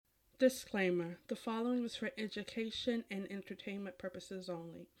Disclaimer: the following is for education and entertainment purposes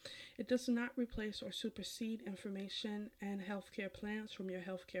only. It does not replace or supersede information and healthcare plans from your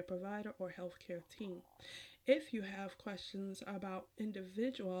healthcare provider or healthcare team. If you have questions about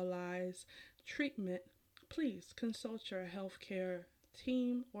individualized treatment, please consult your healthcare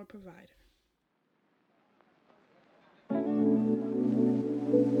team or provider.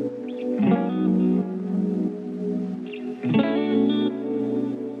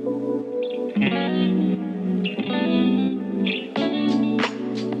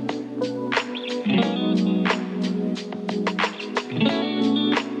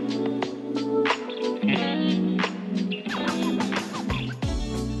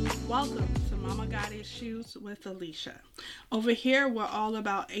 Welcome to Mama Got Issues with Alicia. Over here, we're all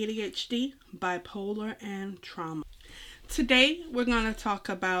about ADHD, bipolar, and trauma. Today, we're going to talk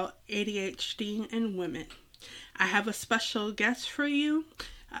about ADHD in women. I have a special guest for you,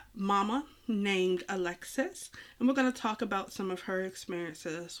 Mama, named Alexis, and we're going to talk about some of her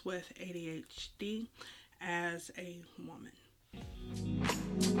experiences with ADHD as a woman.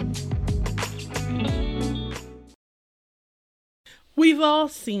 We've all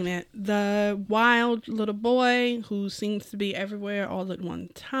seen it. The wild little boy who seems to be everywhere all at one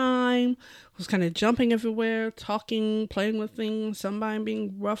time, who's kind of jumping everywhere, talking, playing with things, somebody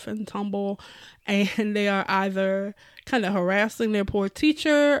being rough and tumble, and they are either kind of harassing their poor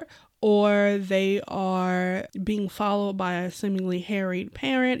teacher or they are being followed by a seemingly harried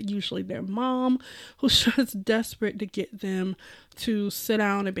parent, usually their mom, who's just desperate to get them to sit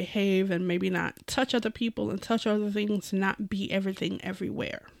down and behave and maybe not touch other people and touch other things, not be everything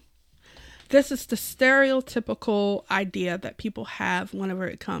everywhere. This is the stereotypical idea that people have whenever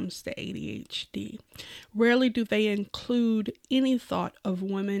it comes to ADHD. Rarely do they include any thought of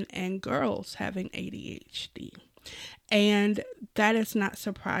women and girls having ADHD. And that is not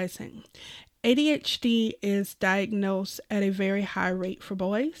surprising. ADHD is diagnosed at a very high rate for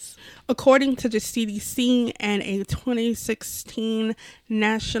boys. According to the CDC and a 2016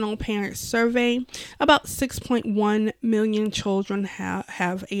 National Parent Survey, about 6.1 million children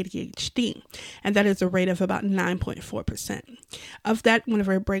have ADHD, and that is a rate of about 9.4%. Of that,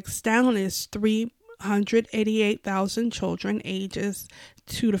 whenever it breaks down, is 388,000 children ages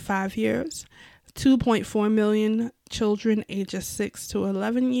 2 to 5 years, 2.4 million children ages 6 to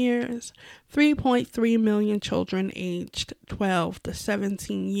 11 years, 3.3 million children aged 12 to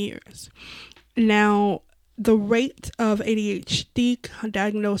 17 years. Now, the rate of ADHD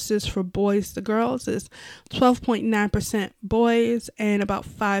diagnosis for boys to girls is 12.9% boys and about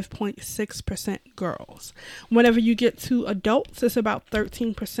 5.6% girls. Whenever you get to adults, it's about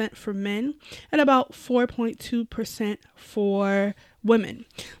 13% for men and about 4.2% for women.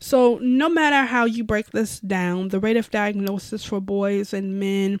 So no matter how you break this down, the rate of diagnosis for boys and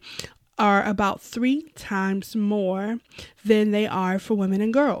men are about 3 times more than they are for women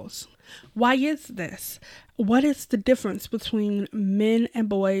and girls. Why is this? What is the difference between men and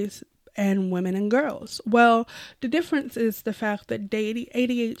boys and women and girls? Well, the difference is the fact that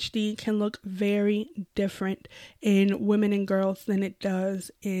ADHD can look very different in women and girls than it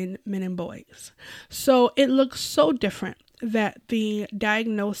does in men and boys. So it looks so different that the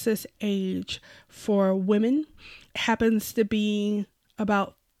diagnosis age for women happens to be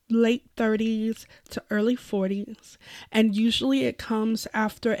about late 30s to early 40s, and usually it comes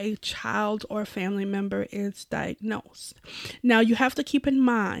after a child or family member is diagnosed. Now, you have to keep in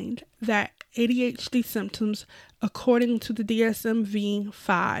mind that ADHD symptoms, according to the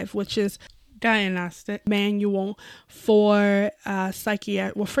DSM-5, which is diagnostic manual for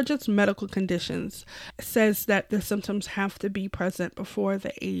for just medical conditions, says that the symptoms have to be present before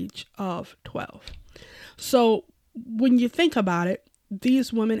the age of 12. So when you think about it,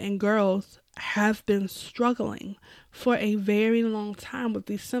 these women and girls have been struggling for a very long time with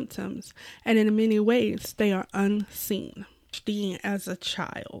these symptoms, and in many ways they are unseen. As a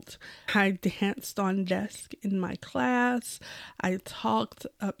child, I danced on desk in my class. I talked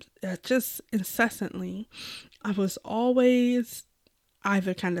up just incessantly. I was always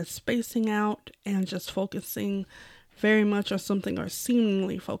either kind of spacing out and just focusing very much on something, or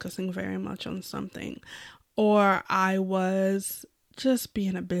seemingly focusing very much on something, or I was just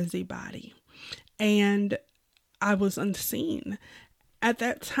being a busybody, and I was unseen. At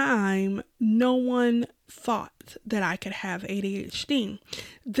that time, no one thought that I could have ADHD.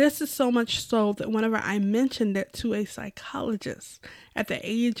 This is so much so that whenever I mentioned it to a psychologist at the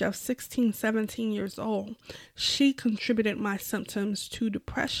age of 16, 17 years old, she contributed my symptoms to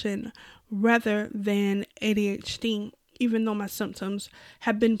depression rather than ADHD, even though my symptoms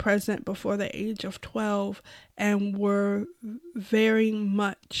have been present before the age of 12 and were very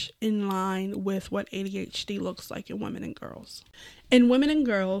much in line with what ADHD looks like in women and girls. In women and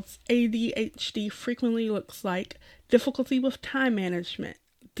girls, ADHD frequently looks like difficulty with time management,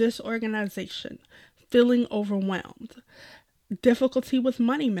 disorganization, feeling overwhelmed, difficulty with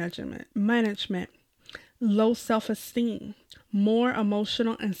money management, low self-esteem, more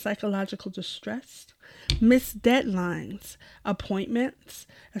emotional and psychological distress, missed deadlines, appointments,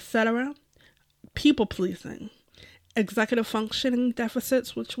 etc., people pleasing, executive functioning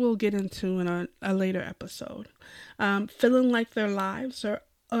deficits, which we'll get into in a later episode, feeling like their lives are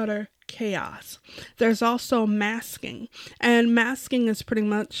utter chaos. There's also masking, and masking is pretty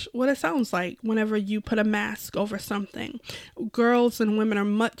much what it sounds like whenever you put a mask over something. Girls and women are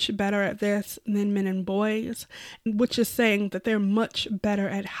much better at this than men and boys, which is saying that they're much better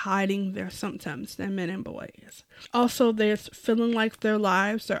at hiding their symptoms than men and boys. Also, there's feeling like their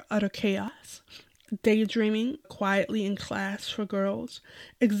lives are utter chaos, daydreaming quietly in class for girls,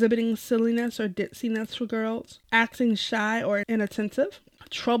 exhibiting silliness or ditziness for girls, acting shy or inattentive,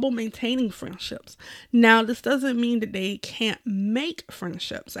 trouble maintaining friendships. Now, this doesn't mean that they can't make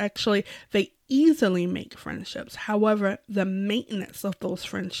friendships. Actually, they easily make friendships. However, the maintenance of those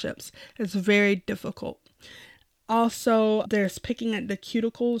friendships is very difficult. Also, there's picking at the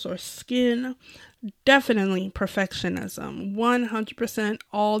cuticles or skin. Definitely perfectionism. 100%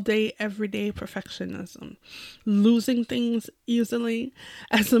 all day, everyday perfectionism. Losing things easily.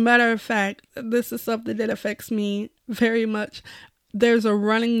 As a matter of fact, this is something that affects me very much. There's a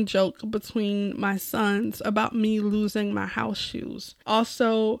running joke between my sons about me losing my house shoes.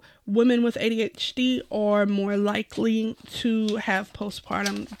 Also, women with ADHD are more likely to have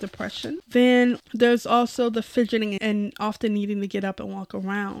postpartum depression. Then there's also the fidgeting and often needing to get up and walk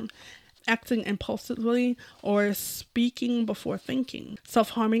around, acting impulsively or speaking before thinking,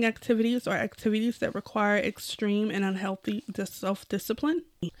 self-harming activities or activities that require extreme and unhealthy self-discipline.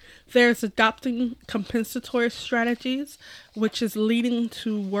 There's adopting compensatory strategies, which is leading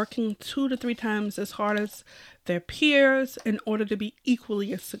to working 2 to 3 times as hard as their peers in order to be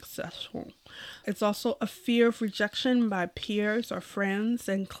equally as successful. It's also a fear of rejection by peers or friends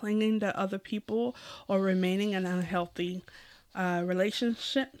and clinging to other people or remaining in unhealthy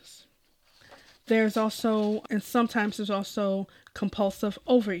relationships. There's also, and sometimes there's also compulsive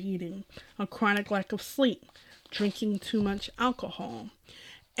overeating, a chronic lack of sleep, drinking too much alcohol.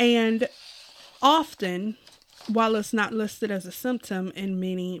 And often, while it's not listed as a symptom in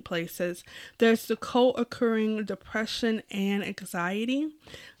many places, there's the co-occurring depression and anxiety,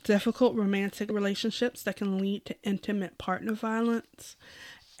 difficult romantic relationships that can lead to intimate partner violence,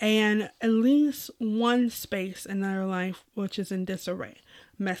 and at least one space in their life which is in disarray.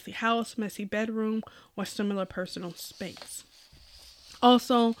 Messy house, messy bedroom, or similar personal space.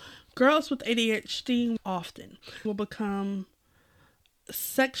 Also, girls with ADHD often will become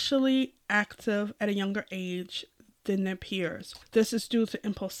sexually active at a younger age than their peers. This is due to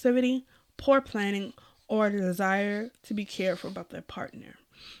impulsivity, poor planning, or a desire to be careful about their partner.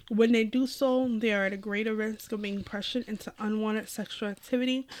 When they do so, they are at a greater risk of being pressured into unwanted sexual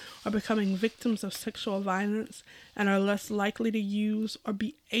activity or becoming victims of sexual violence, and are less likely to use or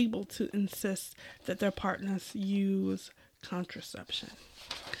be able to insist that their partners use contraception.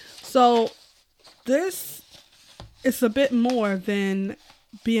 So this is a bit more than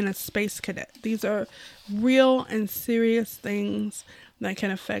being a space cadet. These are real and serious things that can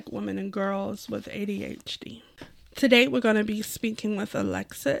affect women and girls with ADHD. Today, we're going to be speaking with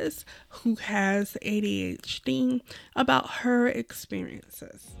Alexis, who has ADHD, about her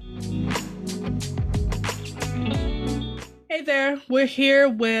experiences. Hey there, we're here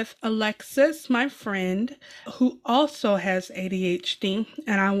with Alexis, my friend, who also has ADHD,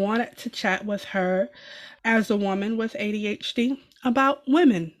 and I wanted to chat with her as a woman with ADHD about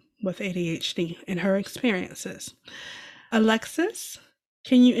women with ADHD and her experiences. Alexis,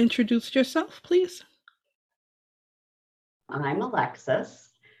 can you introduce yourself, please? I'm Alexis,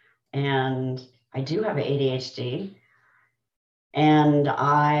 and I do have ADHD, and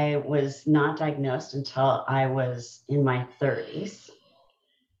I was not diagnosed until I was in my 30s,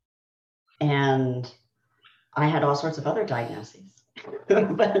 and I had all sorts of other diagnoses,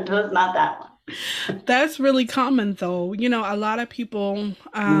 but it was not that one. That's really common, though. You know, a lot of people,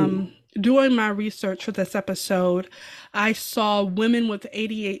 doing my research for this episode, I saw women with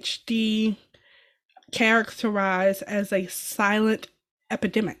ADHD characterized as a silent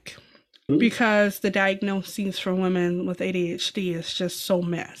epidemic because the diagnoses for women with ADHD is just so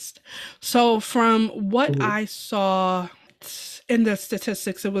messed. So from what I saw in the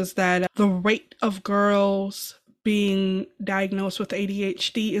statistics, it was that the rate of girls being diagnosed with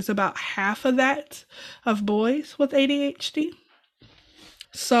ADHD is about half of that of boys with ADHD.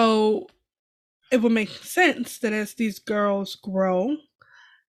 So it would make sense that as these girls grow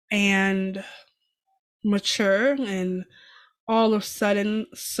and mature and all of a sudden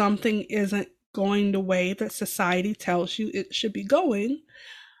something isn't going the way that society tells you it should be going,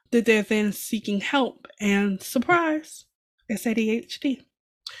 that they're then seeking help. And surprise, it's ADHD.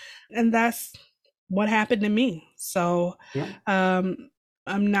 And that's what happened to me. So Yeah. I'm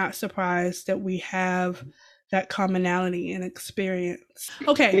not surprised that we have that commonality in experience.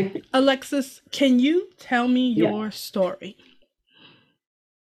 Okay, Alexis, can you tell me Yeah. your story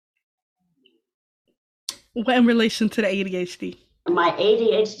in relation to the ADHD? My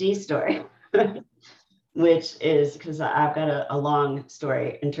ADHD story, which is because I've got a long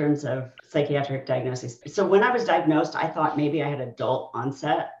story in terms of psychiatric diagnosis. So when I was diagnosed, I thought maybe I had adult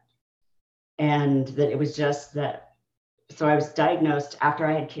onset and that it was just that. So I was diagnosed after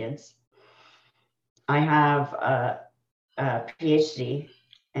I had kids. I have a PhD,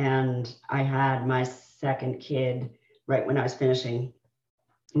 and I had my second kid right when I was finishing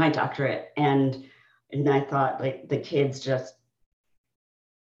my doctorate. And I thought, like, the kids just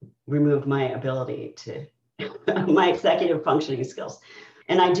removed my ability to my executive functioning skills.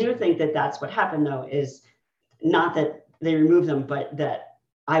 And I do think that that's what happened, though, is not that they removed them, but that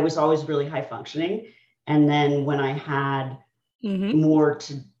I was always really high functioning. And then when I had more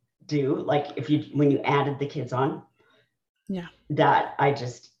to do, like when you added the kids on, yeah, that I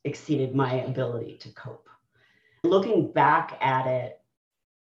just exceeded my ability to cope. Looking back at it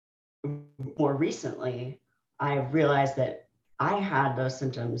more recently, I realized that I had those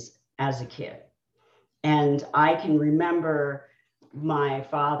symptoms as a kid. And I can remember my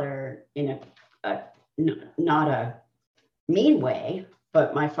father in not a mean way,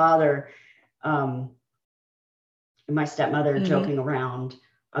 but my father, my stepmother joking around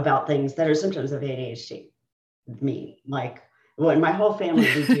about things that are symptoms of ADHD. Me, like, well, in my whole family,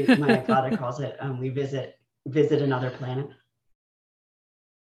 we do, my father calls it, we visit another planet.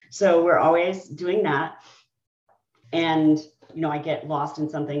 So we're always doing that. And, I get lost in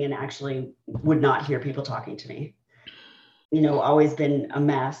something and actually would not hear people talking to me. Always been a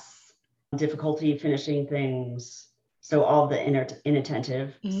mess, difficulty finishing things. So all the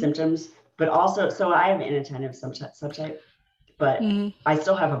inattentive symptoms, but also, so I have inattentive subtype, but I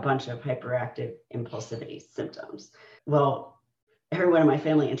still have a bunch of hyperactive impulsivity symptoms. Well, everyone in my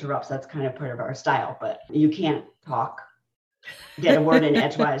family interrupts. That's kind of part of our style, but you can't get a word in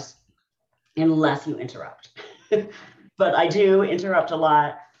edgewise unless you interrupt. But I do interrupt a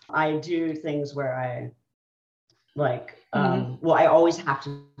lot. I do things where I like, well, I always have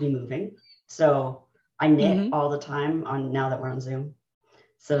to be moving. So I knit all the time now that we're on Zoom,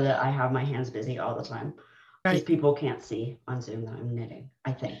 so that I have my hands busy all the time. Because people can't see on Zoom that I'm knitting,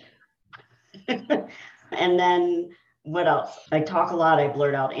 I think. And then what else? I talk a lot. I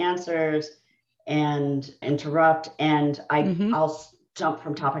blurt out answers and interrupt, and I'll jump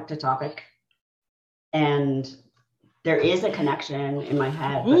from topic to topic. And there is a connection in my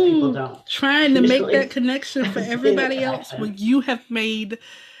head, but people don't. Trying to make that connection for everybody else when you have made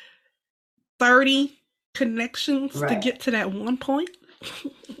 30 connections to get to that one point.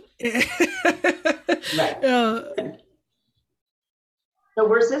 So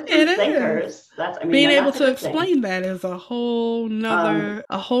we're systems thinkers. That's, being able to explain that is a whole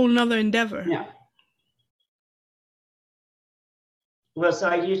nother endeavor. Yeah. Well, so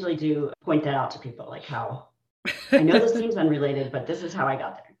I usually do point that out to people, like how I know this seems unrelated, but this is how I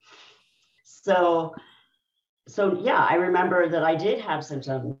got there. So yeah, I remember that I did have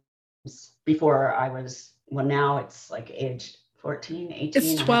symptoms before I was, well, now it's like age 14, 18.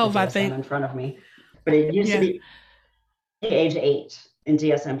 It's 12, I think. In front of me. But it used to be age 8 in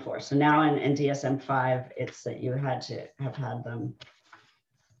DSM-4. So now in DSM-5, it's that you had to have had them.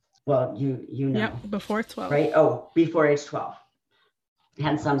 Well, you know. Yep, before 12. Right? Oh, before age 12. I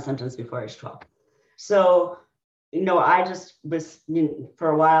had some symptoms before age 12. So, I just was, for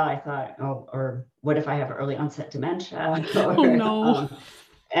a while, I thought, or what if I have early onset dementia? Oh, no.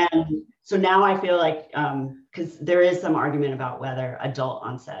 And so now I feel like, because there is some argument about whether adult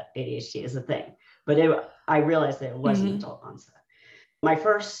onset ADHD is a thing, but I realized that it wasn't adult onset. My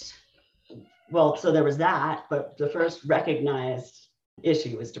first, so there was that, but the first recognized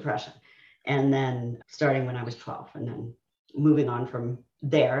issue was depression. And then starting when I was 12, and then moving on from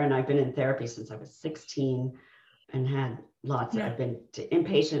there. And I've been in therapy since I was 16 and had lots. I've been to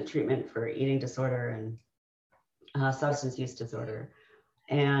inpatient treatment for eating disorder and substance use disorder.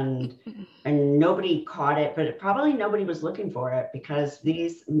 And nobody caught it, but probably nobody was looking for it, because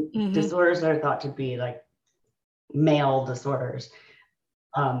these disorders are thought to be like male disorders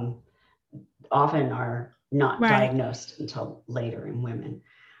often are not diagnosed until later in women,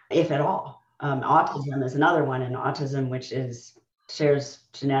 if at all. Autism is another one, and autism, which shares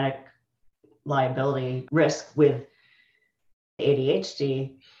genetic liability risk with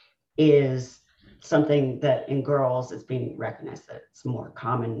ADHD, is something that in girls is being recognized that it's more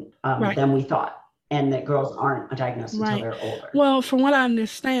common than we thought, and that girls aren't diagnosed until they're older. Well, from what I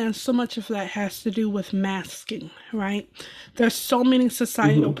understand, so much of that has to do with masking, right? There's so many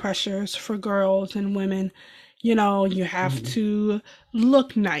societal pressures for girls and women. You know, you have to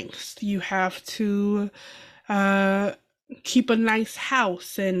look nice. You have to keep a nice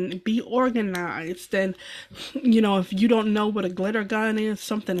house and be organized. And, you know, if you don't know what a glitter gun is,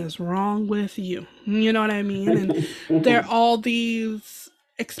 something is wrong with you. You know what I mean? And there are all these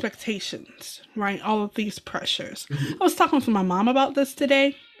expectations, right? All of these pressures. I was talking to my mom about this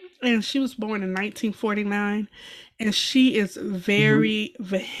today, and she was born in 1949, and she is very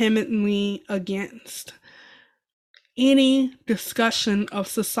vehemently against any discussion of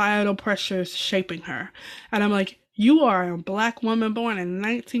societal pressures shaping her. And I'm like, you are a Black woman born in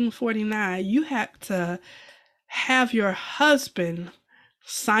 1949. You had to have your husband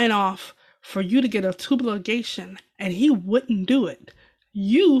sign off for you to get a tubal ligation, and he wouldn't do it.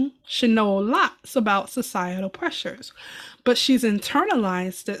 You should know lots about societal pressures. But she's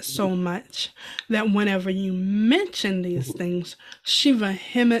internalized it so much that whenever you mention these things, she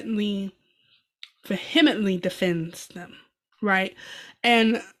vehemently defends them, right?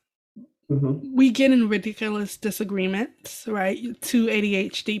 And we get in ridiculous disagreements, right? Two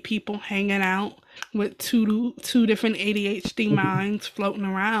ADHD people hanging out with two different ADHD minds floating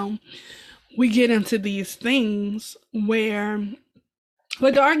around. We get into these things where,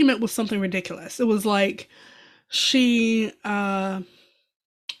 like, the argument was something ridiculous. It was like she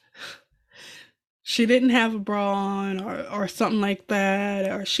didn't have a bra on or something like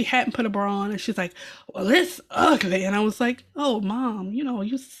that, or she hadn't put a bra on, and she's like, well, it's ugly. And I was like, oh, Mom, you know,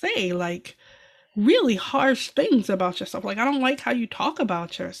 you say like really harsh things about yourself. Like, I don't like how you talk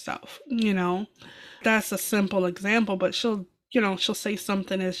about yourself, you know. That's a simple example, but she'll say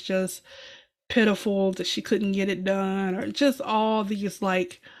something that's just pitiful, that she couldn't get it done, or just all these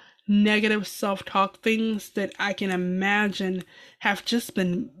like negative self-talk things that I can imagine have just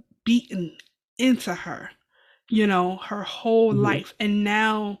been beaten into her, you know, her whole life. And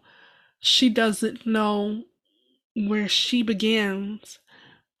now she doesn't know where she begins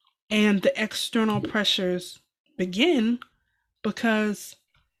and the external pressures begin, because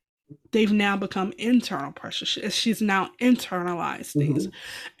they've now become internal pressures. She's now internalized these.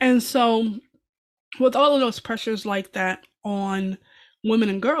 And so with all of those pressures like that on women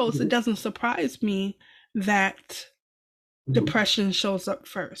and girls, it doesn't surprise me that depression shows up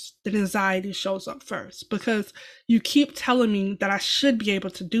first, that anxiety shows up first, because you keep telling me that I should be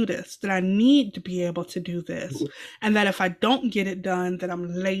able to do this, that I need to be able to do this, and that if I don't get it done, that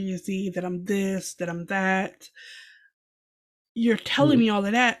I'm lazy, that I'm this, that I'm that. You're telling me all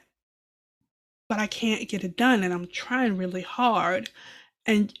of that, but I can't get it done, and I'm trying really hard,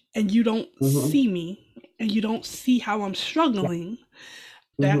 and you don't see me, and you don't see how I'm struggling.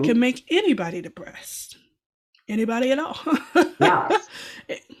 That can make anybody depressed. Anybody at all. Yeah.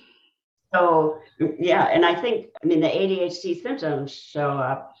 So, yeah. And I think, I mean, the ADHD symptoms show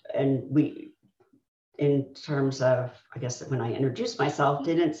up, and in terms of, I guess when I introduced myself,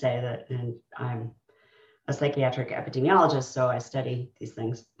 didn't say that, and I'm a psychiatric epidemiologist, so I study these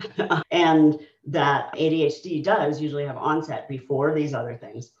things. And that ADHD does usually have onset before these other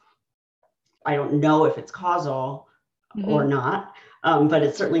things. I don't know if it's causal or not, but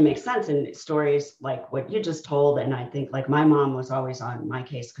it certainly makes sense in stories like what you just told. And I think, like, my mom was always on my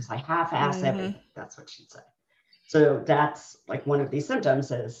case because I half-ass everything. That's what she'd say. So that's like one of these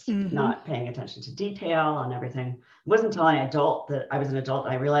symptoms is not paying attention to detail and everything. It wasn't until I was an adult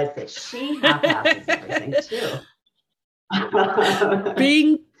that I realized that she half-asses everything too.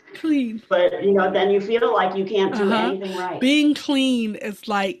 Being clean. But, you know, then you feel like you can't do anything right. Being clean is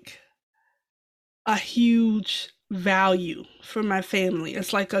like a huge value for my family.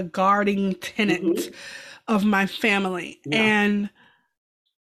 It's like a guarding tenet of my family. Yeah. And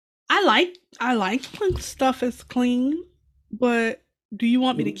I like when stuff is clean, but do you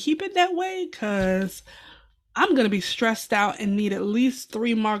want me to keep it that way? Because I'm going to be stressed out and need at least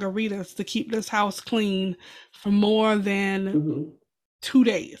 3 margaritas to keep this house clean for more than 2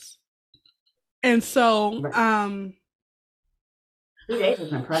 days. And so, 2 days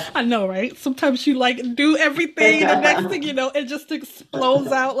is impressive. I know, right? Sometimes you like do everything, the next thing you know, it just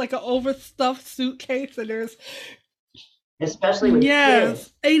explodes out like an overstuffed suitcase, and there's especially with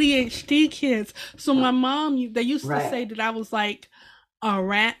Yes, kids. ADHD kids. So my mom, they used to Right. say that I was like a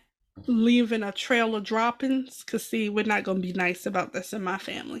rat leaving a trail of droppings. Cause see, we're not gonna be nice about this in my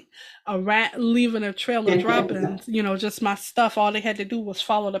family. A rat leaving a trail of droppings, just my stuff. All they had to do was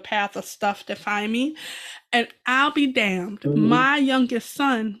follow the path of stuff to find me. And I'll be damned. Hmm. My youngest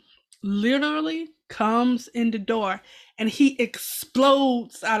son literally comes in the door and he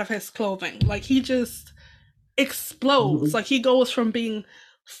explodes out of his clothing. Like he just explodes. Hmm. Like he goes from being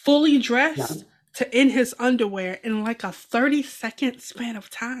fully Yeah. dressed to in his underwear in like a 30-second span of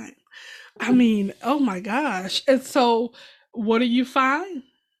time. I mean, oh my gosh. And so, what do you find?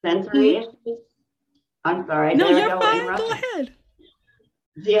 Sensory Mm-hmm. issues. I'm sorry, No, did I you're go fine. Go interrupt you? ahead.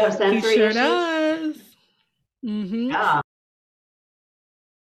 Do you have He sensory sure issues? does. Mm-hmm. Yeah.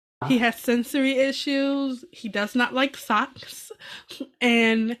 He has sensory issues. He does not like socks.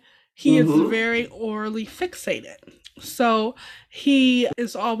 And he is Hmm. very orally fixated. So he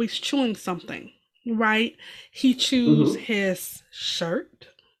is always chewing something, right? He chews Hmm. his shirt.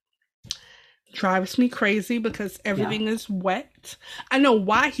 Drives me crazy because Yeah. everything is wet. I know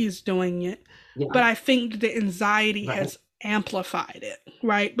why he's doing it, Yeah. but I think the anxiety Right. has amplified it,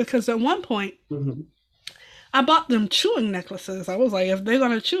 right? Because at one point, Hmm. I bought them chewing necklaces. I was like, if they're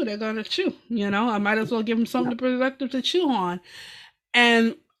gonna chew, they're gonna chew. I might as well give them Yeah. something productive to chew on.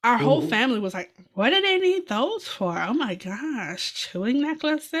 And our whole Hmm. family was like, what do they need those for? Oh my gosh, chewing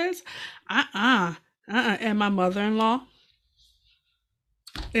necklaces? Uh-uh. And my mother-in-law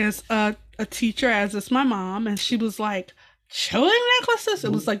is a teacher, as is my mom, and she was like, chewing necklaces?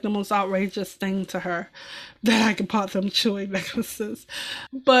 It was like the most outrageous thing to her that I could bought them chewing necklaces.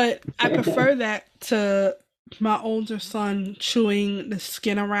 But I prefer that to my older son chewing the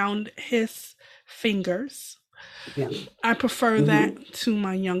skin around his fingers. Yeah. I prefer Hmm. that to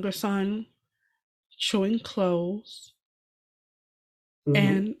my younger son chewing clothes. Hmm.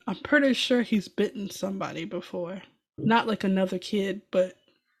 And I'm pretty sure he's bitten somebody before. Not like another kid, but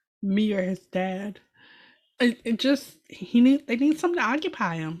me or his dad. It just they need something to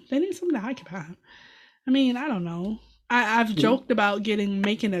occupy him. They need something to occupy him. I mean, I don't know. I've joked about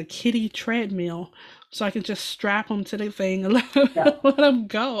making a kitty treadmill so I can just strap him to the thing and Yeah. let him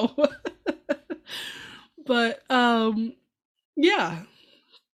go. But yeah.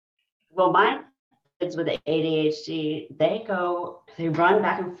 Well, my kids with ADHD, they run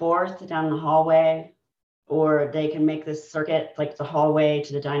back and forth down the hallway, or they can make this circuit like the hallway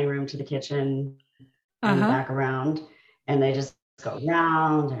to the dining room to the kitchen and Uh-huh. back around. And they just go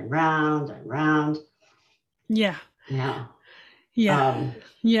round and round and round. Yeah. Yeah. Yeah. Um,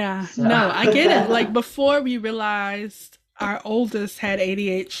 Yeah. so No, I get it. Like before we realized our oldest had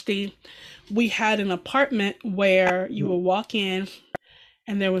ADHD, we had an apartment where you would walk in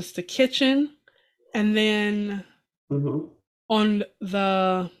and there was the kitchen, and then Mhm. on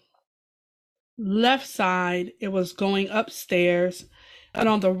the left side it was going upstairs, and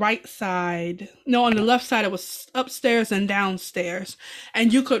on the right side, no, on the left side it was upstairs and downstairs,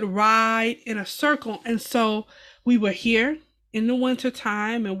 and you could ride in a circle. And so we were here in the winter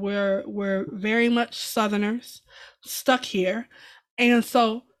time, and we're very much southerners stuck here. And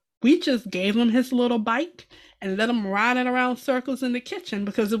so we just gave him his little bike and let him ride it around circles in the kitchen,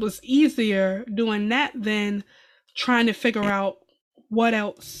 because it was easier doing that than trying to figure out what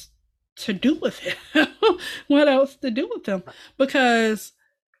else to do with him. What else to do with him? Because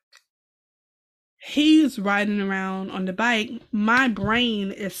he's riding around on the bike, my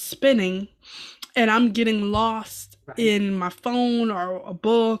brain is spinning, and I'm getting lost Right. in my phone or a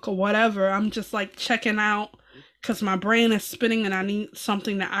book or whatever. I'm just like checking out because my brain is spinning and I need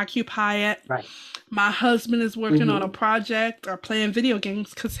something to occupy it. Right. My husband is working on a Hmm. project or playing video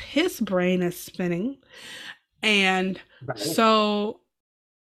games because his brain is spinning. And Right. so,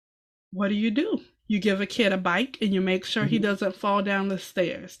 what do? You give a kid a bike and you make sure he Hmm. doesn't fall down the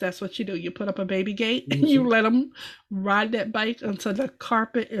stairs. That's what you do. You put up a baby gate and you Hmm. let him ride that bike until the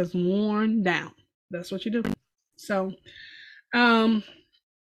carpet is worn down. That's what you do. So, um,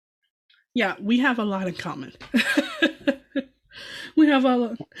 yeah, we have a lot in common. we have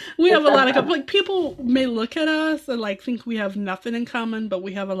a we have a lot of like people may look at us and like think we have nothing in common, but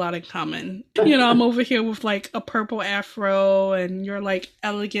we have a lot in common. I'm over here with like a purple afro, and you're like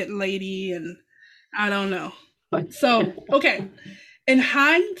elegant lady, and I don't know. So, okay, in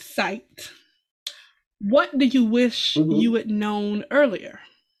hindsight, what do you wish you Hmm. had known earlier?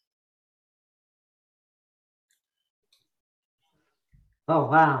 Oh,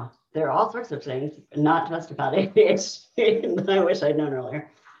 wow. There are all sorts of things, not just about ADHD, that I wish I'd known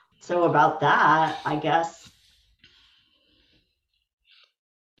earlier. So, about that, I guess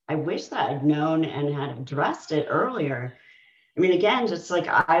I wish that I'd known and had addressed it earlier. I mean, again, just like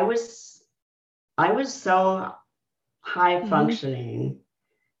I was so high Mm-hmm. functioning,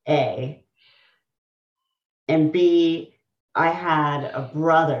 A, and B, I had a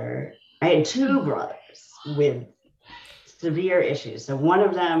brother, I had two brothers with severe issues. So one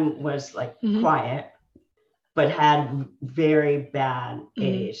of them was like Mm-hmm. quiet, but had very bad Mm-hmm.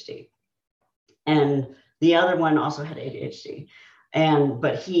 ADHD. And the other one also had ADHD.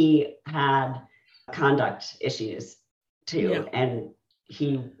 But he had conduct issues Yeah. too. And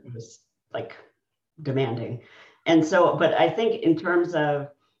he was like demanding. And so, but I think in terms of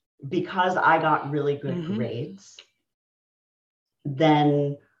because I got really good Mm-hmm. grades,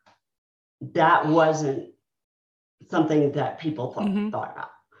 then that wasn't something that people Mm-hmm. thought about.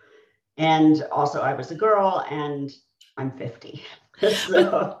 And also, I was a girl and I'm 50. But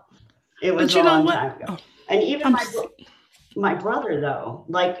So it was but a you know long what? time ago. Oh, And even I'm. my brother, though,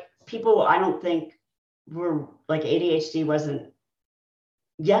 like people, I don't think were like ADHD wasn't,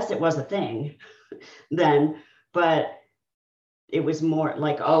 yes, it was a thing then, but it was more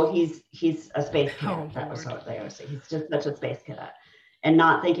like, oh, he's a space Oh cadet. That was Lord. what they always say. He's just such a space cadet. And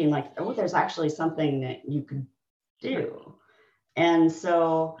not thinking like, oh, there's actually something that you could Right. do. And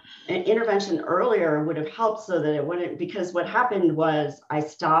so an intervention earlier would have helped so that it wouldn't, because what happened was I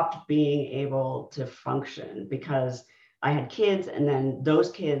stopped being able to function because I had kids and then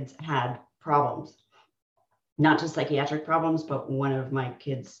those kids had problems, not just psychiatric problems, but one of my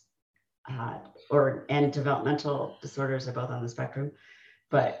kids had, and developmental disorders are both on the spectrum.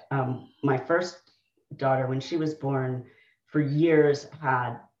 But my first daughter, when she was born, for years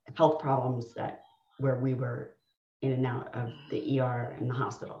had health problems that where we were in and out of the ER and the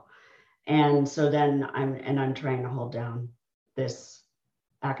hospital. And so then I'm trying to hold down this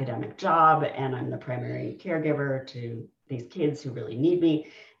academic job and I'm the primary caregiver to these kids who really need me.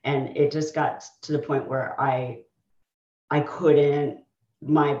 And it just got to the point where I couldn't,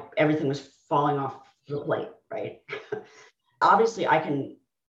 everything was falling off the plate, right? Obviously I can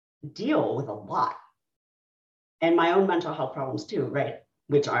deal with a lot and my own mental health problems too, right?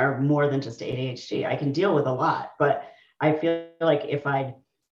 Which are more than just ADHD. I can deal with a lot, but I feel like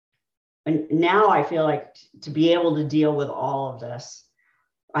and now I feel like to be able to deal with all of this,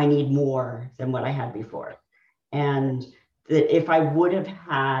 I need more than what I had before. And that if I would have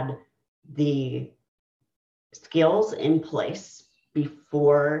had the skills in place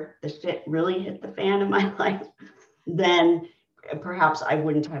before the shit really hit the fan in my life, then perhaps I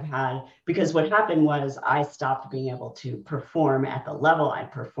wouldn't have had, because what happened was I stopped being able to perform at the level I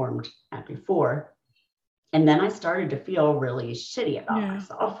performed at before. And then I started to feel really shitty about Yeah.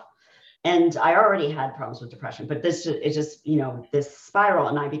 myself. And I already had problems with depression, but it just, this spiral.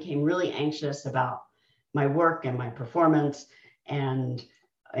 And I became really anxious about my work and my performance. And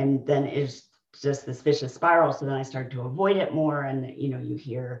then it's just this vicious spiral. So then I started to avoid it more. And, you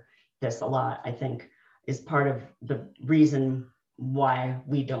hear this a lot, I think, is part of the reason why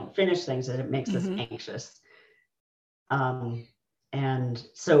we don't finish things, is it makes us Mm-hmm. anxious. And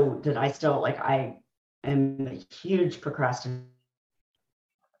so that I still, like, I am a huge procrastinator.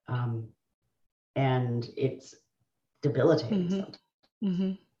 Um, and it's debilitating Mm-hmm. sometimes.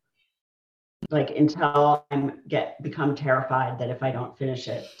 Mm-hmm. Like until become terrified that if I don't finish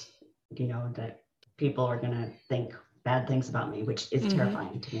it, that people are gonna think bad things about me, which is Mm-hmm.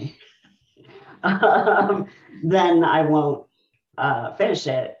 terrifying to me. um, then I won't finish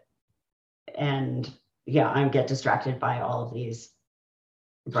it, and yeah, I get distracted by all of these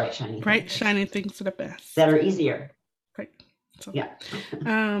bright shiny Bright, things shiny things are the that best. are easier. Right. So, Yeah.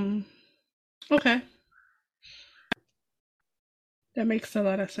 um, okay, that makes a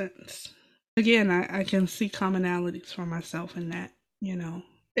lot of sense. Again, I can see commonalities for myself in that. You know,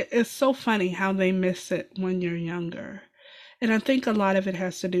 it's so funny how they miss it when you're younger. And I think a lot of it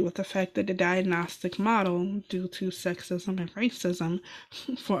has to do with the fact that the diagnostic model, due to sexism and racism,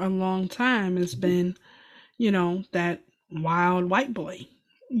 for a long time has been, that wild white boy,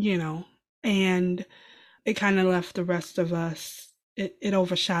 you know, and it kind of left the rest of us, it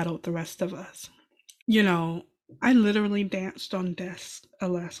overshadowed the rest of us. You know, I literally danced on desks,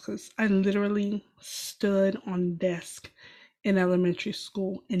 Alaska's. I literally stood on desk in elementary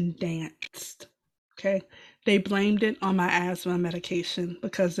school and danced. Okay. They blamed it on my asthma medication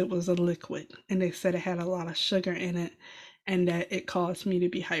because it was a liquid and they said it had a lot of sugar in it and that it caused me to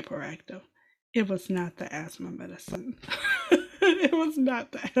be hyperactive. It was not the asthma medicine. It was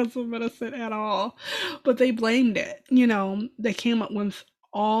not the asthma medicine at all. But they blamed it. They came up with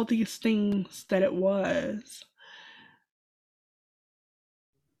all these things that it was,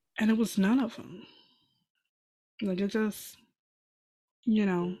 and it was none of them. Like, it just, you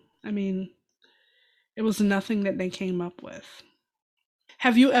know, I mean, It was nothing that they came up with.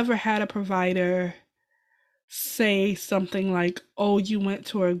 Have you ever had a provider say something like, oh, you went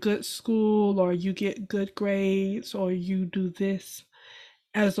to a good school, or you get good grades, or you do this,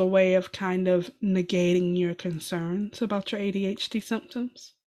 as a way of kind of negating your concerns about your ADHD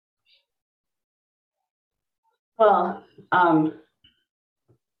symptoms? Well,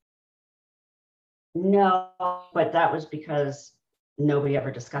 no, but that was because nobody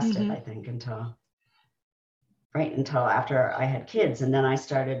ever discussed it, Mm-hmm. I think, until after I had kids. And then I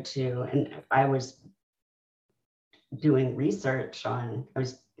started to, and I was doing research I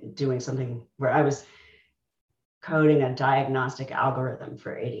was doing something where I was coding a diagnostic algorithm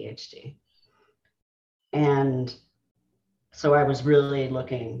for ADHD. And so I was really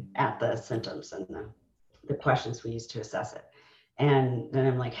looking at the symptoms and the questions we used to assess it. And then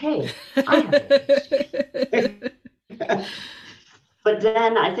I'm like, hey, I have ADHD. But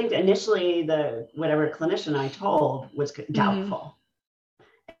then I think initially the whatever clinician I told was Mm-hmm. doubtful.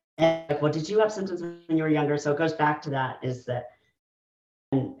 And like, well, did you have symptoms when you were younger? So it goes back to that, is that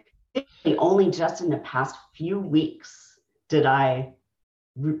only just in the past few weeks did I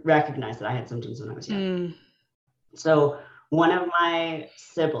recognize that I had symptoms when I was young. Mm. So one of my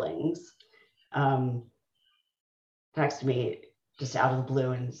siblings texted me just out of the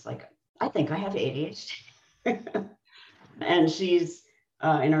blue and it's like, I think I have ADHD. And she's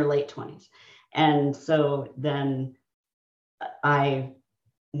in her late 20s. And so then I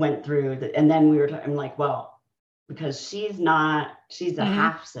went through and then I'm like, well, because she's a Mm-hmm.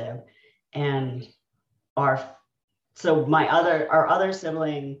 half sib, and our other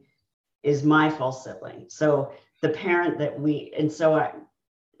sibling is my full sibling. So the parent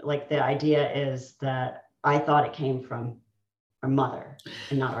like the idea is that I thought it came from our mother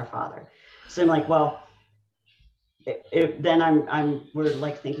and not our father. So I'm like, well, then we're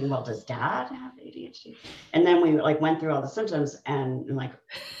like thinking, well, does dad have ADHD? And then we like went through all the symptoms and I'm like,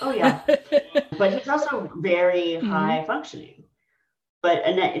 oh yeah, but he's also very Mm-hmm. high functioning. But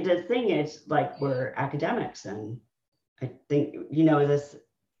and the thing is, like, we're academics, and I think this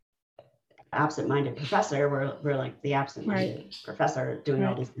absent-minded professor. We're like the absent-minded Right. professor doing all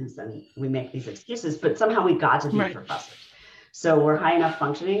Right. these things, and we make these excuses. But somehow we got to be Right. professors, so we're high enough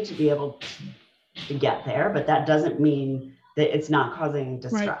functioning to be able to get there. But that doesn't mean that it's not causing Right.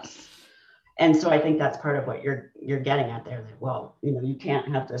 distress. And so I think that's part of what you're getting at there. That, well, you can't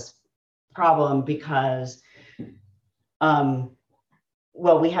have this problem because,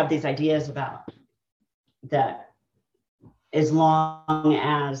 well, we have these ideas about that as long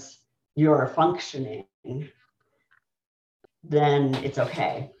as you're functioning, then it's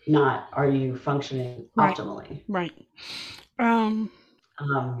okay. Not, are you functioning Right. optimally? Right. Um,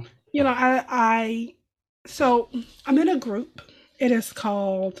 Um, you know, so I'm in a group. It is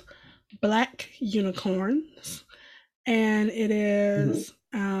called Black Unicorns, and it mhm, is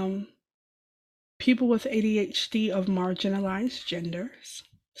people with ADHD of marginalized genders.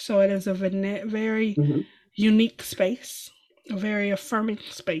 So it is a very mhm, unique space, a very affirming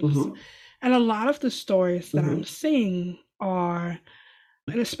space. mhm, And a lot of the stories that I'm mhm, seeing are,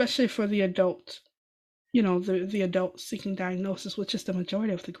 and especially for the adult, the adults seeking diagnosis, which is the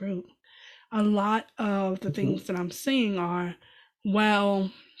majority of the group, a lot of the mhm, things that I'm seeing are,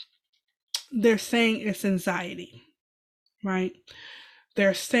 well, they're saying it's anxiety, right?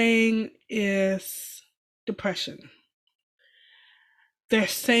 They're saying it's depression. They're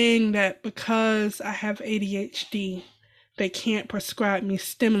saying that because I have ADHD, they can't prescribe me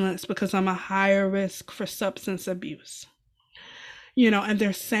stimulants because I'm a higher risk for substance abuse. And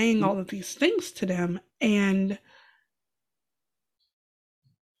they're saying all of these things to them. And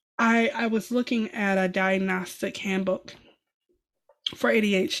I was looking at a diagnostic handbook for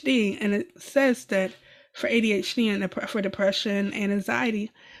ADHD, and it says that for ADHD and for depression and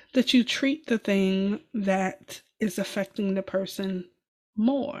anxiety, that you treat the thing that is affecting the person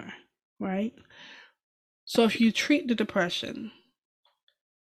more, right? So if you treat the depression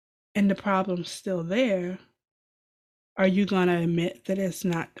and the problem's still there, are you going to admit that it's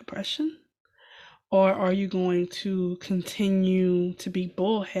not depression? Or are you going to continue to be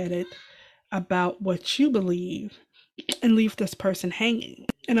bullheaded about what you believe and leave this person hanging?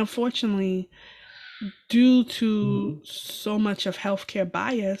 And unfortunately, due to mhm, so much of healthcare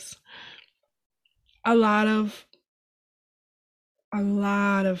bias, a lot of a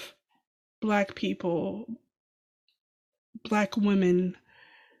lot of black people, black women,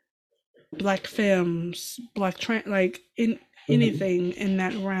 black femmes, like in mhm. anything in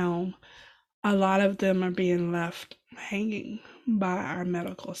that realm, a lot of them are being left hanging by our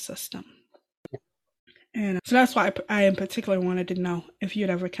medical system. And so that's why I in particular wanted to know if you'd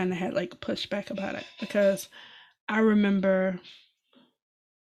ever kind of had like pushback about it, because I remember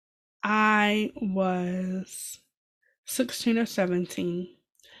I was 16 or 17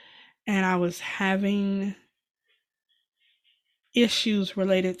 and I was having issues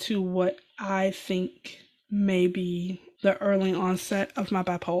related to what I think may be the early onset of my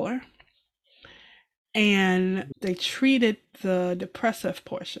bipolar. And they treated the depressive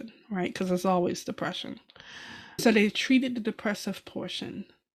portion, right? Because there's always depression. So they treated the depressive portion,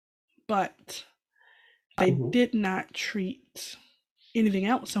 but they did not treat anything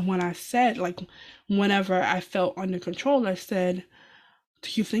else. And when I said, like, whenever I felt under control, I said, do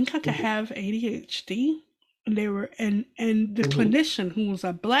you think I could have ADHD? And they were, and the clinician, who was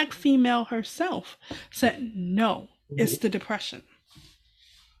a Black female herself, said, no, it's the depression.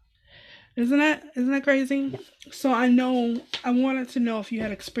 Isn't that crazy? So I wanted to know if you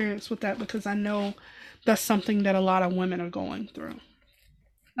had experience with that, because I know that's something that a lot of women are going through.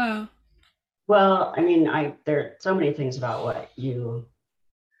 Well, I mean, there are so many things about what you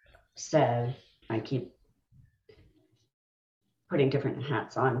said. I keep putting different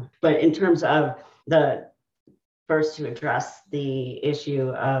hats on. But in terms of the first, to address the issue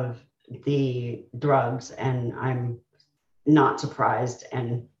of the drugs, and I'm not surprised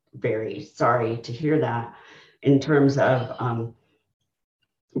and very sorry to hear that, in terms of,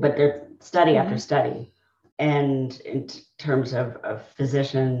 but there's study after study, and in terms of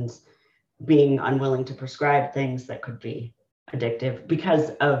physicians being unwilling to prescribe things that could be addictive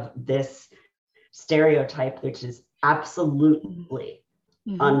because of this stereotype, which is absolutely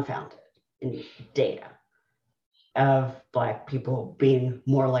unfounded in data, of Black people being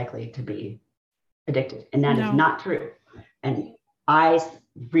more likely to be addicted. And that is not true. And I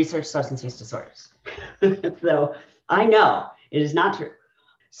research substance use disorders. So I know it is not true.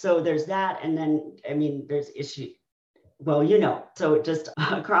 So there's that. And then, I mean, there's issue. Well, so just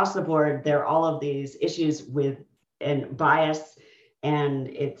across the board, there are all of these issues with and bias, and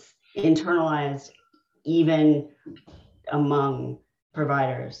it's internalized even among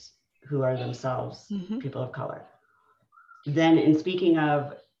providers who are themselves people of color. Then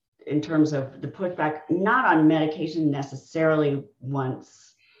in terms of the pushback, not on medication necessarily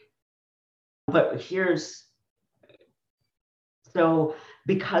once, but so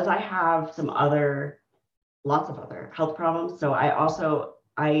because I have lots of other health problems. So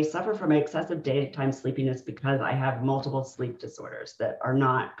I suffer from excessive daytime sleepiness because I have multiple sleep disorders that are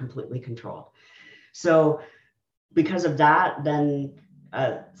not completely controlled. So because of that, then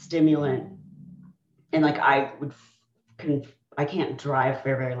stimulant, and like I can't drive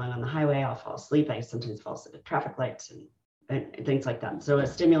very, very long on the highway. I'll fall asleep. I sometimes fall asleep at traffic lights and things like that. So a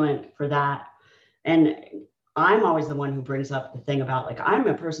stimulant for that. And I'm always the one who brings up the thing about, like, I'm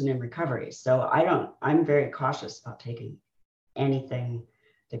a person in recovery. So I'm very cautious about taking anything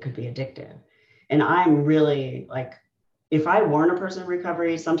that could be addictive. And I'm really, like, if I weren't a person in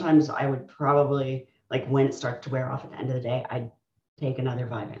recovery, sometimes I would probably, like, when it starts to wear off at the end of the day, I'd take another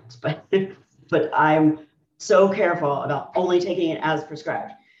Vyvanse. But I'm so careful about only taking it as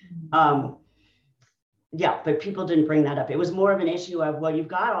prescribed. But people didn't bring that up. It was more of an issue of, well, you've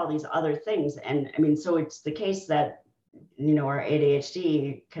got all these other things. And I mean, so it's the case that, our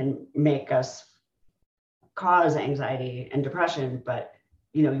ADHD can make us cause anxiety and depression, but,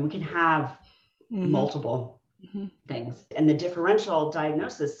 we can have multiple things. And the differential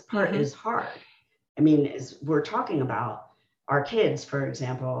diagnosis part is hard. I mean, we're talking about our kids, for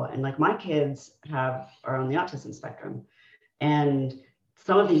example, and like my kids are on the autism spectrum, and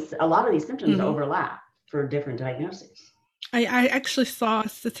a lot of these symptoms overlap for different diagnoses. I actually saw a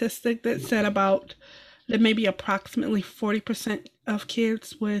statistic that said that maybe approximately 40% of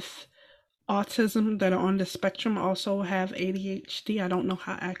kids with autism that are on the spectrum also have ADHD. I don't know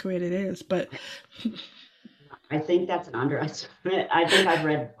how accurate it is, but I think that's an underestimate. I think I've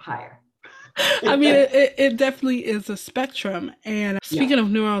read higher. I mean, it definitely is a spectrum. And speaking of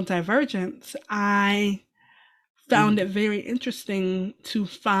neurodivergence, I found it very interesting to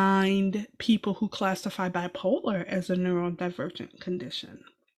find people who classify bipolar as a neurodivergent condition.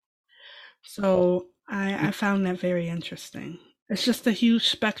 So I found that very interesting. It's just a huge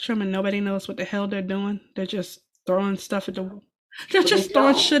spectrum, and nobody knows what the hell they're doing. They're just throwing stuff at the wall. They're just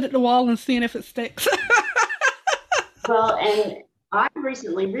throwing shit at the wall and seeing if it sticks. Well, and I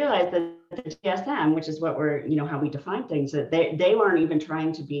recently realized that the DSM, which is what we're, how we define things, that they weren't even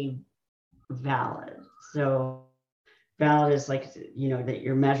trying to be valid. So valid is like, that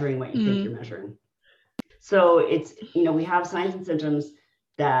you're measuring what you think you're measuring. So it's, we have signs and symptoms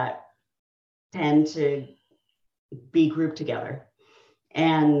that tend to be grouped together,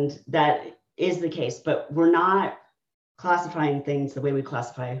 and that is the case, but we're not classifying things the way we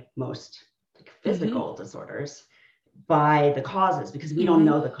classify most physical disorders by the causes, because we don't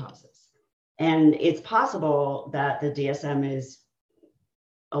know the causes. And it's possible that the DSM is,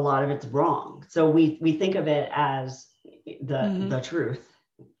 a lot of it's wrong. So we think of it as the truth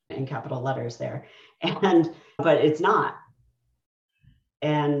in capital letters there. But it's not.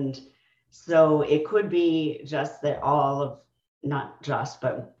 And so it could be just that not just,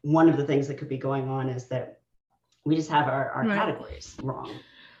 but one of the things that could be going on is that we just have our categories wrong.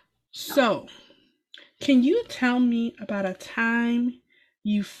 So, can you tell me about a time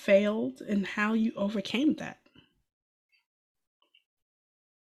you failed and how you overcame that?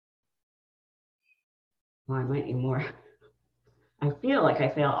 Well, I might need more. I feel like I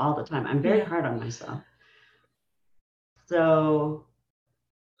fail all the time. I'm very hard on myself. So,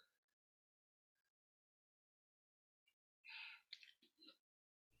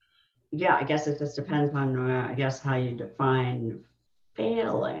 yeah, I guess it just depends on, how you define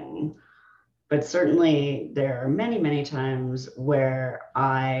failing. But certainly there are many, many times where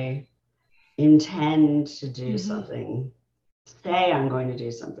I intend to do something, say I'm going to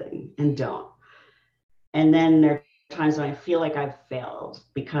do something and don't. And then there are times when I feel like I've failed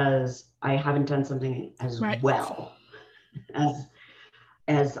because I haven't done something as well as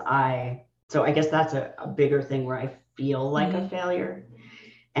so I guess that's a bigger thing where I feel like a failure.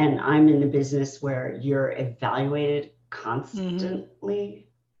 And I'm in a business where you're evaluated constantly.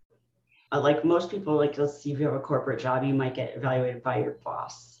 Like most people, like let's see, if you have a corporate job, you might get evaluated by your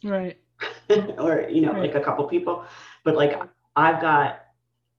boss. Right. Or, like a couple people. But like I've got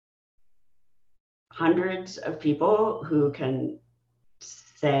hundreds of people who can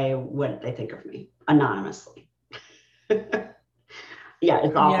say what they think of me anonymously. Yeah,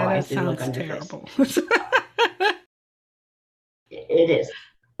 it's awful. Yeah, that I see the look on your terrible. face. It is.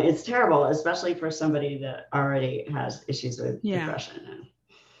 It's terrible, especially for somebody that already has issues with depression.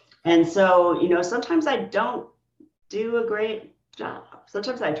 And so, sometimes I don't do a great job.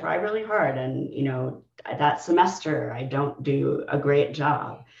 Sometimes I try really hard and, that semester I don't do a great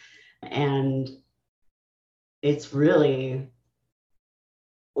job. And it's really,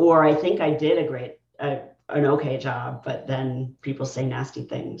 or I think I did an okay job, but then people say nasty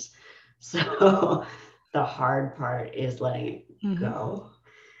things. So the hard part is letting it go.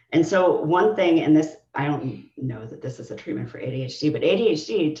 And so one thing, and this, I don't know that this is a treatment for ADHD, but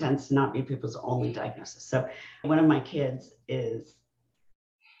ADHD tends to not be people's only diagnosis. So one of my kids is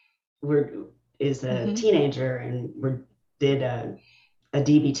a teenager, and we did a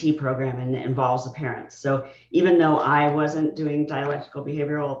DBT program, and it involves the parents. So even though I wasn't doing dialectical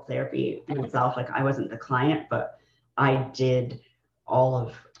behavioral therapy myself, like I wasn't the client, but I did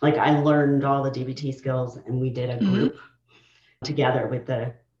I learned all the DBT skills, and we did a group together with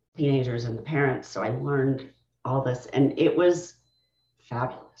the teenagers and the parents. So I learned all this, and it was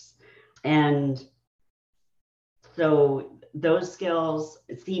fabulous. And so those skills,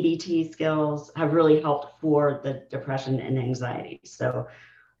 CBT skills, have really helped for the depression and anxiety. So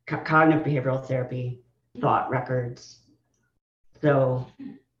cognitive behavioral therapy, thought records. So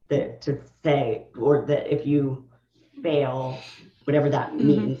that to say, or that if you fail, whatever that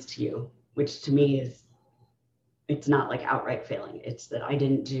means to you, which to me is, it's not like outright failing. It's that I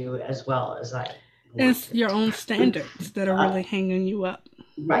didn't do as well as I wanted. It's your own standards that are really hanging you up.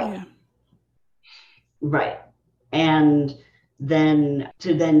 Right. Yeah. Right. And then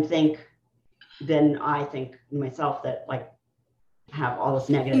I think myself that like have all this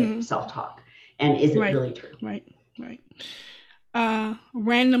negative self-talk. And is it really true? Right.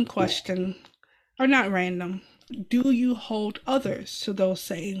 Random question, or not random. Do you hold others to those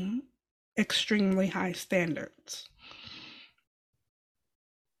same extremely high standards?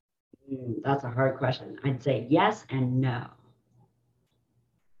 That's a hard question. I'd say yes and no.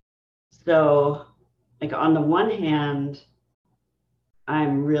 So, like on the one hand,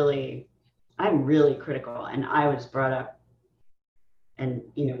 I'm really critical, and I was brought up, and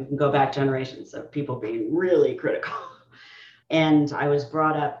we can go back generations of people being really critical. And I was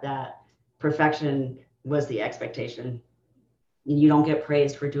brought up that perfection was the expectation. You don't get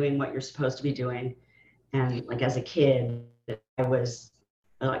praised for doing what you're supposed to be doing. And like as a kid, I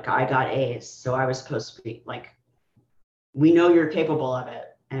got A's, so I was supposed to be like, we know you're capable of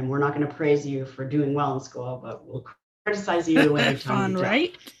it, and we're not going to praise you for doing well in school, but we'll criticize you every time. Fun,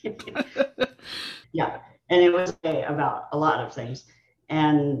 right? Yeah, and it was about a lot of things.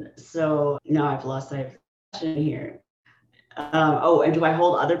 And so now I've lost sight of the question here. And do I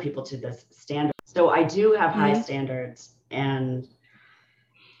hold other people to this standard? So I do have high standards, and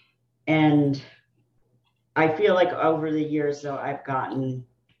I feel like over the years, though, I've gotten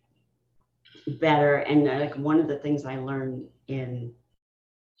better. And like one of the things I learned in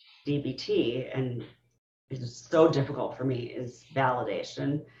DBT, and it's so difficult for me, is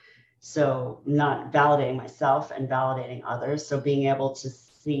validation. So not validating myself and validating others. So being able to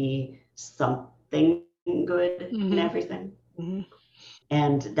see something good in everything.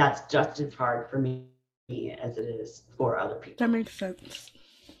 And that's just as hard for me as it is for other people. That makes sense.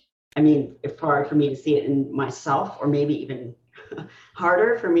 I mean, it's hard for me to see it in myself, or maybe even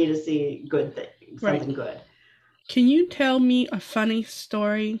harder for me to see good things, something good. Can you tell me a funny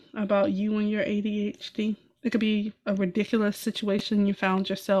story about you and your ADHD? It could be a ridiculous situation you found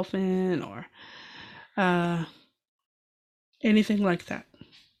yourself in, or anything like that.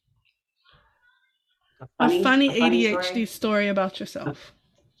 A funny ADHD story about yourself,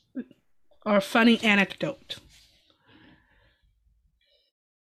 or a funny anecdote.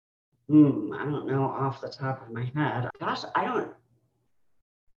 I don't know off the top of my head. Gosh, I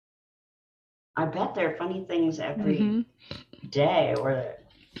bet there are funny things every day, or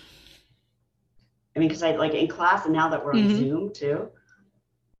I mean, because I like in class, and now that we're on Zoom too,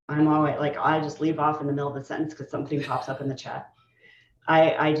 I'm always like, I just leave off in the middle of the sentence because something pops up in the chat.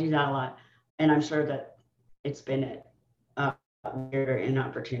 I do that a lot, and I'm sure that it's been at weird or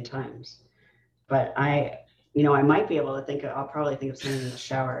inopportune times. But I might be able to think. I'll probably think of something in the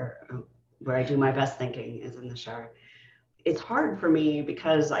shower, where I do my best thinking is in the shower. It's hard for me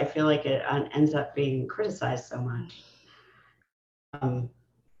because I feel like it ends up being criticized so much. And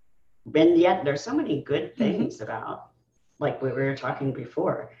yet there's so many good things about, like we were talking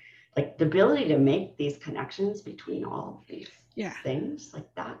before, like the ability to make these connections between all of these things.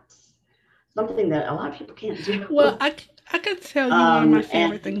 Like that's something that a lot of people can't do. Well, I could tell you one of my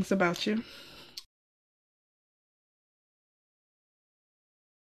favorite things about you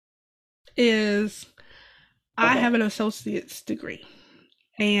is I have an associate's degree,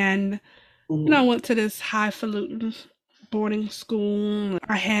 and I went to this highfalutin boarding school.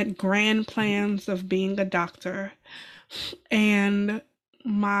 I had grand plans of being a doctor, and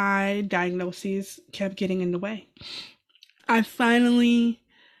my diagnoses kept getting in the way. I finally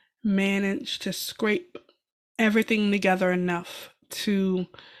managed to scrape everything together enough to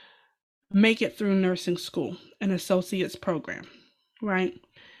make it through nursing school, an associate's program, right?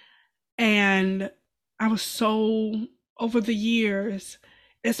 And I was so, over the years,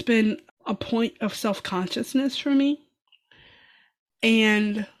 it's been a point of self-consciousness for me.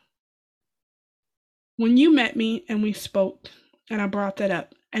 And when you met me and we spoke, and I brought that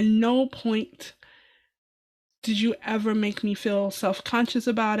up, at no point did you ever make me feel self-conscious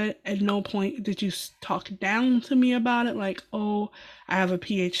about it. At no point did you talk down to me about it, like, oh, I have a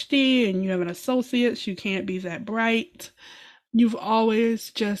PhD and you have an associate's, you can't be that bright. You've always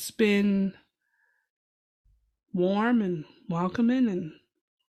just been warm and welcoming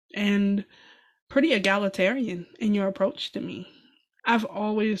and pretty egalitarian in your approach to me. I've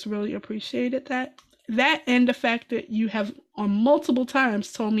always really appreciated that. That and the fact that you have on multiple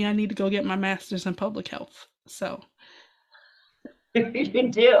times told me I need to go get my master's in public health. So you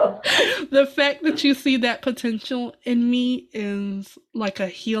do. The fact that you see that potential in me is like a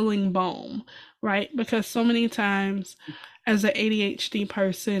healing balm, right? Because so many times as an ADHD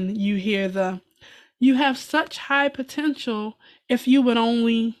person, you hear you have such high potential if you would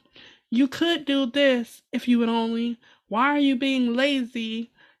only, you could do this if you would only, why are you being lazy?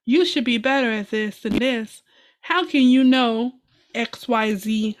 You should be better at this than this. How can you know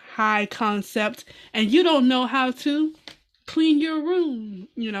XYZ high concept and you don't know how to clean your room,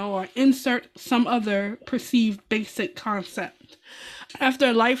 or insert some other perceived basic concept? After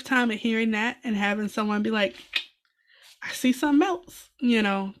a lifetime of hearing that and having someone be like, I see something else,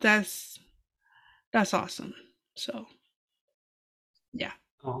 that's awesome. So, yeah.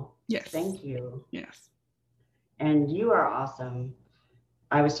 Oh, yes. Thank you. Yes. And you are awesome.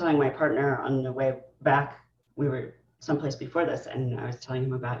 I was telling my partner on the way back, we were someplace before this, and I was telling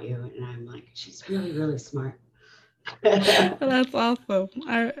him about you, and I'm like, she's really, really smart. That's awesome.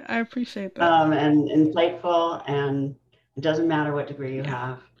 I appreciate that. And insightful, and it doesn't matter what degree you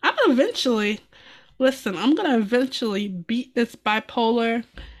have. I'm gonna eventually beat this bipolar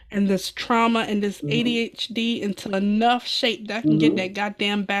and this trauma and this ADHD into enough shape that I can get that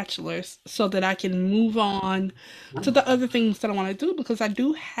goddamn bachelor's so that I can move on to the other things that I want to do, because I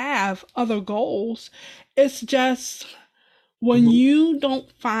do have other goals. It's just when you don't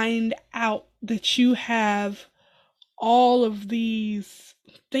find out that you have all of these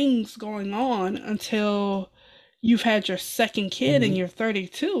things going on until you've had your second kid and you're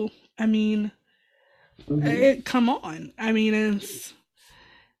 32. I mean, come on. I mean,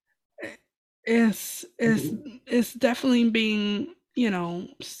 it's definitely being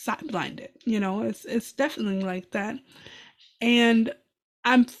sight blinded. It's definitely like that. And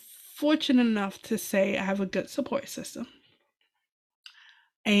I'm fortunate enough to say I have a good support system.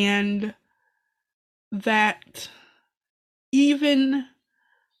 And that even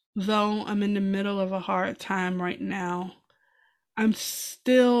though I'm in the middle of a hard time right now, I'm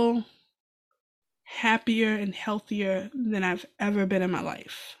still happier and healthier than I've ever been in my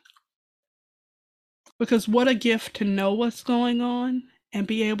life. Because what a gift to know what's going on and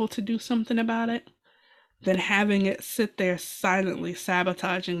be able to do something about it than having it sit there silently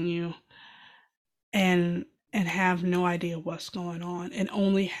sabotaging you and have no idea what's going on and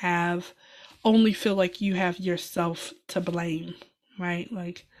only feel like you have yourself to blame, right?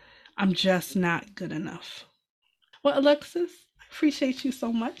 Like I'm just not good enough. Well, Alexis, I appreciate you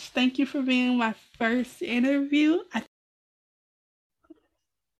so much. Thank you for being my first interview.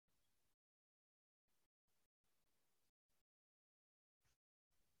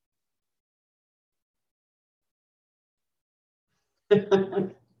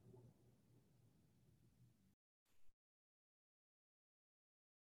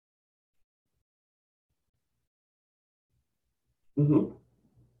 Mhm.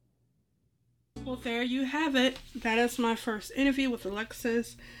 Well, there you have it. That is my first interview with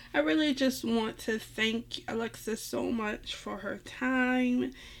Alexis. I really just want to thank Alexis so much for her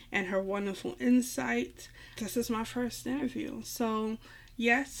time and her wonderful insight. This is my first interview. So,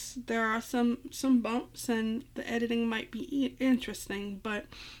 yes, there are some bumps and the editing might be interesting, but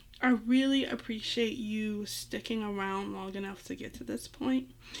I really appreciate you sticking around long enough to get to this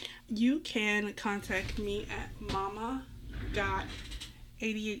point. You can contact me at Mama Got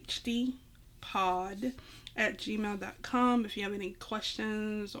ADHD pod at gmail.com if you have any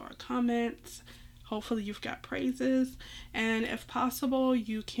questions or comments. Hopefully, you've got praises. And if possible,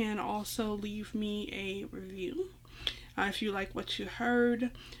 you can also leave me a review if you like what you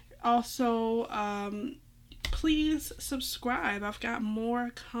heard. Also, please subscribe. I've got more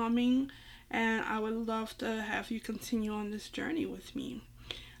coming, and I would love to have you continue on this journey with me.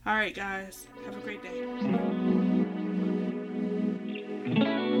 All right, guys, have a great day.